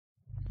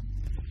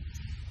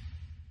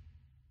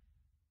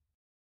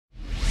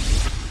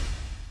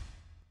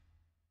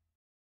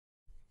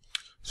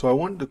So I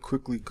wanted to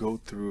quickly go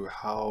through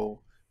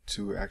how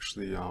to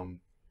actually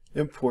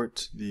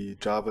import the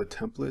Java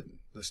template,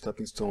 the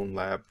Stepping Stone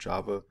Lab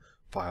Java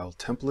file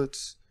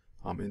templates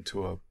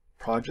into a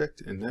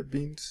project in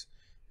NetBeans,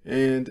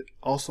 and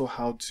also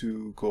how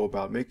to go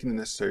about making the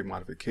necessary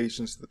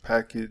modifications to the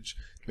package,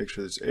 make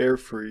sure it's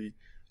error-free,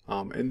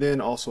 and then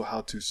also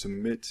how to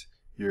submit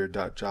your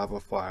 .java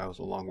files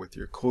along with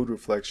your code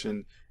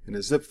reflection in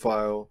a zip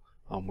file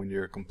when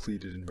you're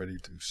completed and ready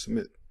to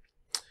submit.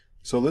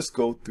 So let's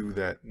go through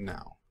that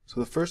now. So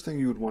the first thing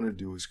you would want to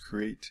do is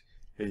create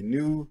a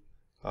new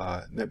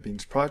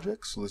NetBeans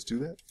project. So let's do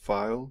that.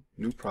 File,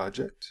 new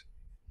project.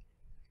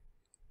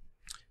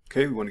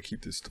 Okay, we want to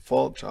keep this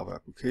default, Java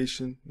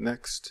application,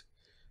 next.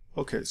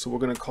 Okay, so we're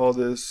going to call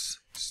this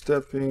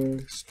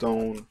Stepping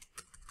Stone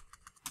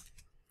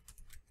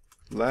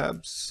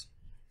Labs.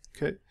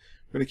 Okay,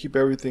 we're going to keep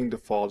everything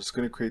default. It's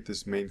going to create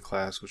this main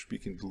class, which we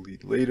can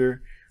delete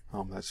later.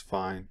 That's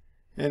fine.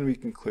 And we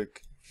can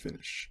click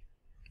Finish.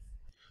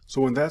 So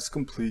when that's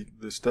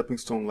complete, the Stepping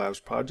Stone Labs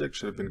project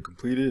should have been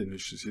completed, and you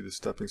should see the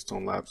Stepping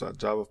Stone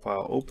Labs.java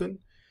file open.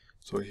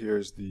 So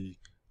here's the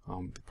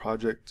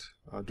project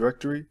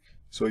directory.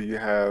 So you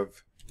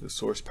have the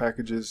source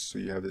packages. So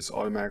you have this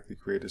automatically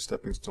created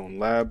Stepping Stone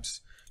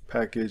Labs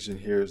package, and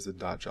here's the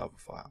 .java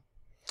file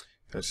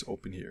that's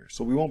open here.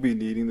 So we won't be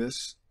needing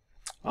this,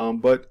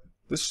 but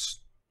let's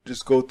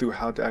just go through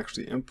how to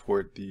actually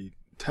import the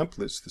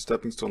templates, the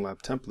Stepping Stone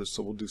Lab templates.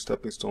 So we'll do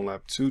Stepping Stone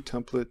Lab 2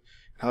 template,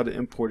 how to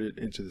import it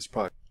into this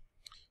project.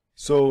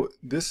 So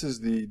this is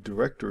the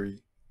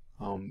directory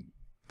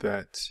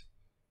that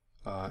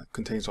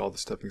contains all the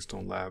Stepping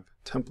Stone Lab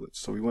templates.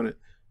 So we want to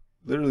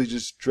literally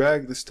just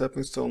drag the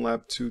Stepping Stone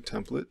Lab 2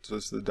 template, so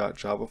it's the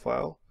 .java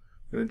file.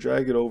 We're going to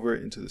drag it over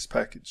into this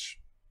package.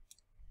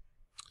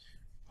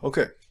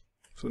 Okay,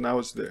 so now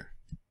it's there.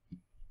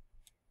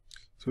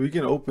 So we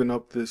can open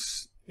up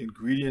this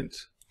ingredient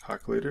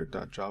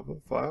calculator.java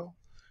file,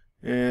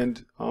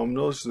 and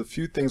notice a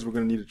few things we're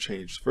going to need to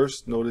change.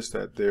 First, notice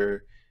that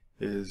there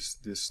is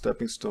this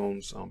Stepping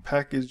Stones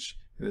package,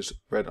 and it's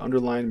red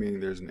underline, meaning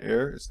there's an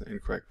error. It's the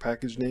incorrect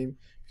package name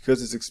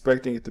because it's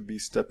expecting it to be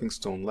Stepping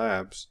Stone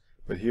Labs,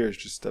 but here it's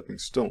just Stepping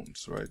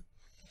Stones, right?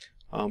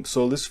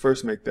 So let's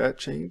first make that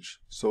change.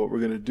 So what we're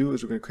going to do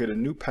is we're going to create a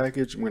new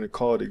package. I'm going to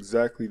call it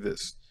exactly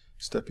this,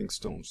 Stepping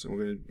Stones, and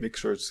we're going to make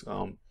sure it's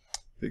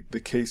the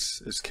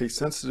case is case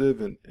sensitive,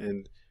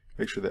 and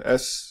make sure the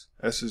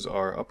S's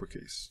are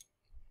uppercase.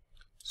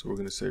 So we're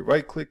going to say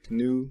right click,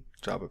 new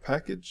Java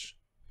package.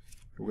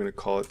 We're going to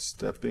call it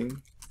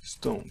Stepping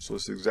Stone. So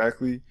it's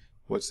exactly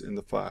what's in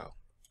the file.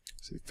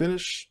 Say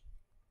finish.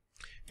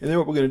 And then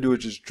what we're going to do is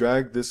just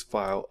drag this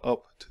file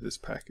up to this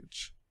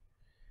package.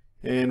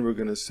 And we're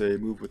going to say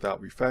move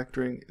without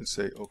refactoring and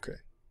say OK.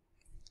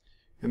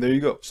 And there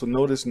you go. So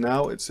notice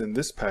now it's in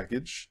this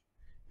package.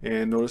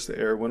 And notice the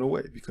error went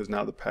away because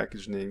now the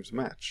package names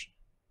match.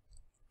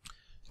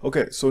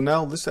 Okay, so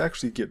now let's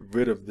actually get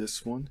rid of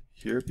this one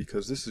here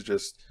because this is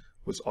just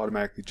was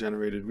automatically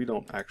generated. We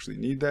don't actually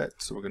need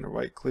that. So we're going to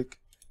right click,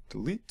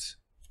 delete,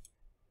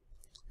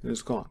 and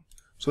it's gone.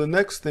 So the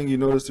next thing you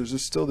notice, there's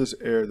still this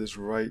error, this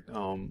red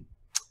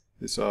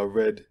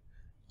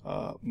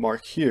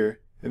mark here.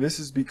 And this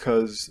is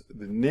because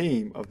the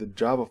name of the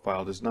Java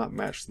file does not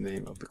match the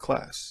name of the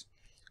class.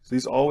 So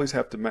these always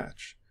have to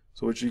match.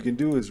 So what you can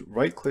do is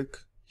right click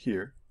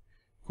here,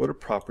 go to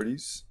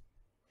properties,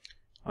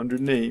 under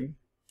name,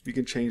 we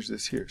can change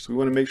this here. So we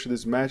want to make sure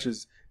this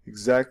matches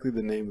exactly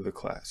the name of the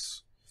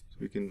class. So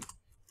we can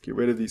get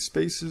rid of these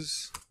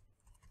spaces,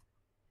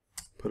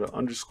 put an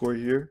underscore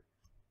here,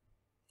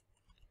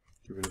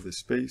 get rid of this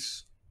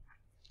space,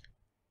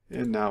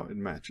 and now it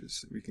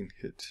matches. We can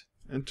hit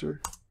enter.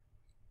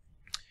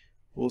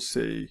 We'll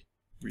say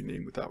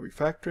rename without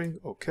refactoring,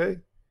 OK,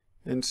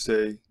 and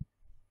say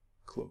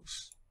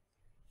close.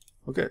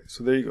 Okay,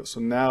 so there you go. So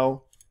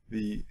now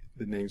the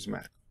names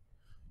match.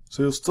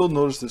 So you'll still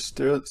notice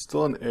there's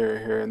still an error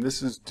here, and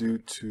this is due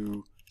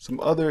to some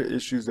other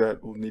issues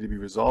that will need to be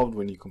resolved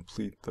when you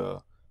complete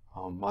the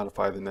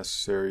modify the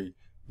necessary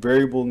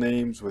variable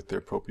names with their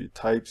appropriate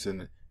types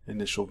and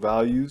initial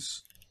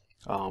values.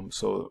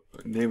 So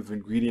name of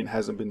ingredient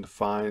hasn't been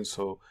defined,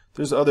 so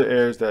there's other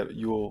errors that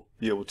you'll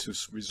be able to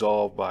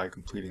resolve by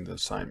completing the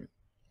assignment.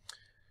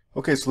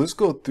 Okay, so let's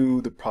go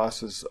through the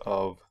process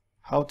of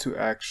how to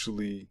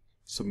actually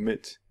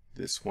submit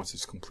this once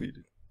it's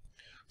completed.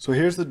 So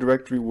here's the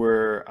directory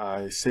where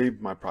I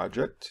saved my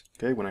project.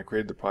 Okay, when I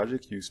created the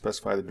project, you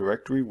specify the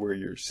directory where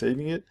you're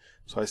saving it.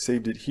 So I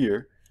saved it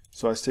here.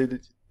 So I saved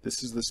it.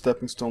 This is the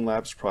Stepping Stone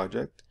Labs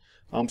project.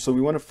 So we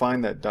want to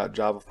find that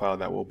 .java file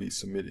that we'll be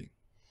submitting.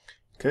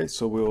 Okay,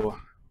 so we'll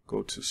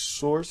go to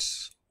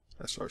source,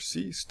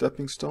 src,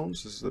 Stepping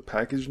Stones. This is the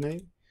package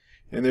name.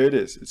 And there it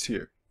is. It's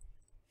here.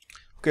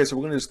 Okay, so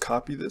we're going to just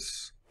copy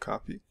this.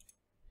 Copy.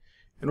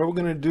 And what we're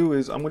going to do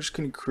is I'm just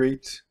going to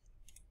create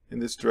in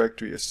this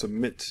directory a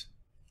submit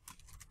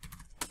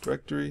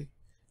directory,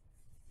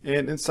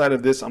 and inside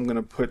of this I'm going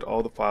to put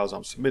all the files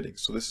I'm submitting.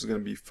 So this is going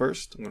to be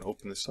first. I'm going to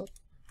open this up.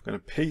 I'm going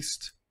to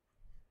paste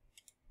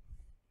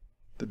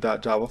the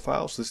 .java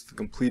file. So this is the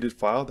completed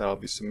file that I'll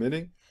be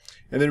submitting.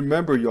 And then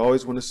remember, you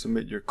always want to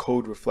submit your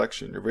code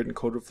reflection, your written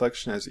code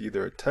reflection, as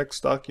either a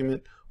text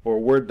document or a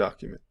Word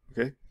document.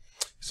 Okay,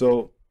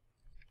 so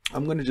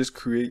I'm going to just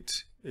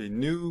create a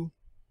new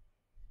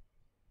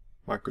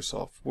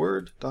Microsoft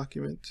Word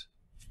document.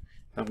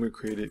 I'm going to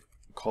create it,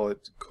 call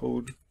it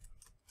code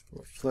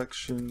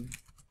reflection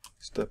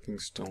stepping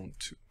stone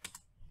 2.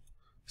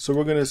 So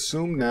we're going to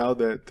assume now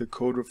that the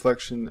code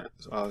reflection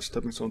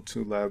stepping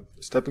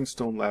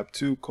stone lab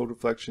 2 code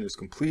reflection is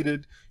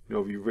completed. You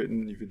know,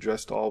 you've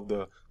addressed all of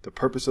the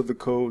purpose of the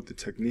code, the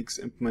techniques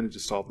implemented to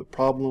solve the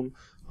problem,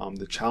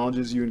 the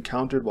challenges you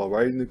encountered while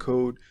writing the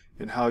code,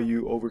 and how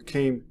you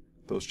overcame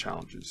those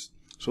challenges.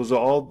 So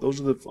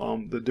those are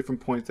the different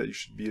points that you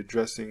should be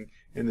addressing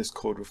in this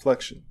code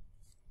reflection.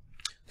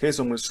 Okay,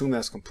 so I'm going to assume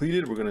that's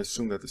completed. We're going to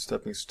assume that the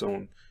stepping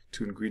stone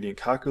to ingredient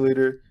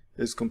calculator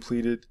is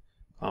completed.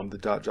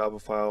 The .java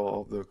file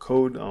of the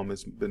code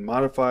has been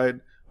modified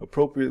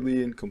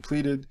appropriately and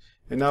completed,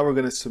 and now we're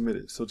going to submit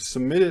it. So to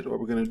submit it, what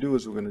we're going to do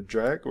is we're going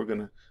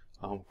to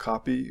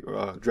copy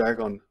or drag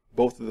on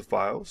both of the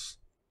files.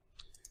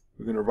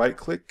 We're going to right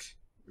click.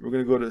 We're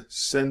going to go to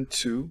send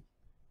to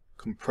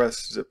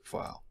compress zip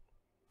file,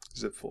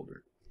 zip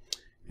folder,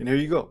 and here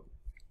you go.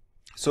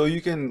 So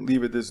you can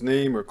leave it this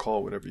name or call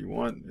it whatever you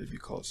want. Maybe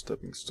call it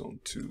stepping stone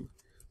 2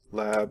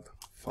 lab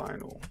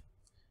final.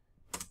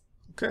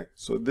 Okay,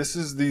 so this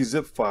is the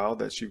zip file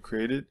that you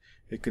created.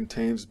 It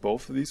contains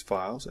both of these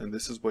files, and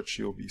this is what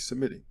you'll be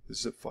submitting, the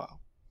zip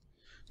file.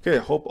 Okay,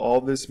 I hope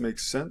all this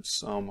makes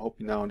sense. I hope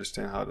you now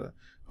understand how to,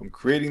 from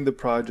creating the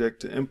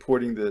project to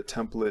importing the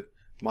template,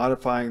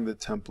 modifying the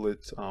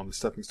template, the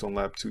Stepping Stone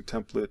Lab 2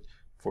 template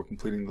for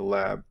completing the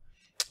lab,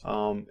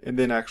 and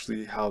then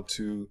actually how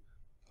to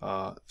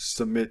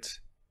submit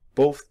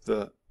both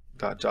the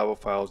 .java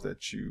files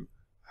that you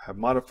have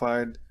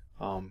modified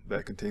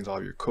that contains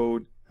all your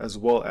code, as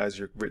well as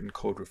your written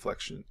code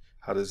reflection,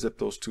 how to zip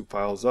those two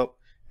files up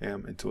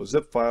into a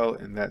zip file,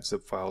 and that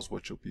zip file is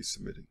what you'll be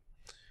submitting.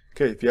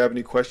 Okay, if you have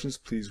any questions,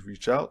 please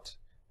reach out,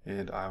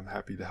 and I'm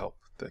happy to help.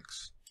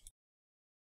 Thanks.